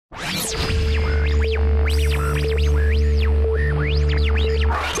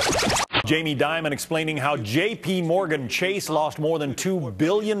Jamie Dimon explaining how J.P. Morgan Chase lost more than $2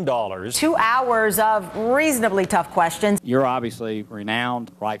 billion. 2 hours of reasonably tough questions. You're obviously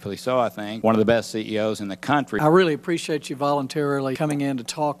renowned, rightfully so, I think, one of the best CEOs in the country. I really appreciate you voluntarily coming in to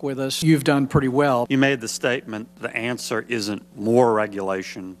talk with us. You've done pretty well. You made the statement, the answer isn't more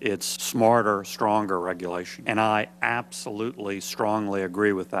regulation, it's smarter, stronger regulation. And I absolutely strongly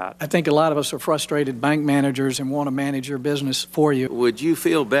agree with that. I think a lot of us are frustrated bank managers and want to manage your business for you. Would you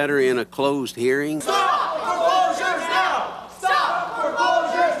feel better in a closed hearing? Stop foreclosures now! Stop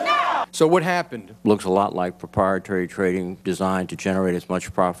foreclosures now! So what happened? Looks a lot like proprietary trading designed to generate as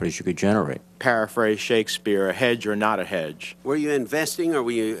much profit as you could generate. Paraphrase Shakespeare, a hedge or not a hedge. Were you investing or were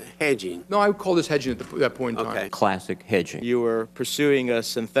you hedging? No, I would call this hedging at that point in time. Okay. Classic hedging. You were pursuing a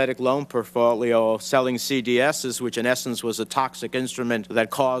synthetic loan portfolio, selling CDSs, which in essence was a toxic instrument that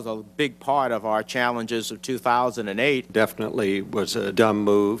caused a big part of our challenges of 2008. Definitely was a dumb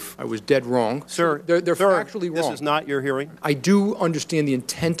move. I was dead wrong. Sir, they're factually wrong. This is not your hearing. I do understand the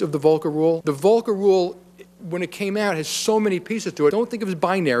intent of the Volcker Rule. The Volcker Rule, when it came out, has so many pieces to it. Don't think of it as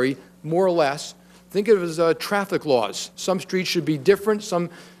binary, more or less. Think of it as traffic laws. Some streets should be different. Some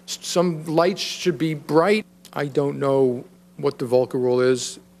lights should be bright. I don't know what the Volcker Rule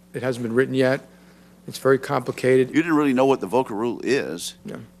is. It hasn't been written yet. It's very complicated. You didn't really know what the Volcker Rule is.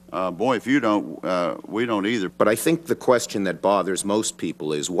 Yeah. Boy, if you don't, we don't either. But I think the question that bothers most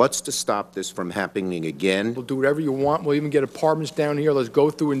people is, what's to stop this from happening again? We'll do whatever you want. We'll even get apartments down here. Let's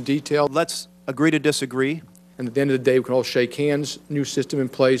go through in detail. Let's agree to disagree. And at the end of the day, we can all shake hands, new system in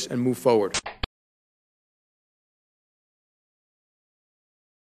place, and move forward.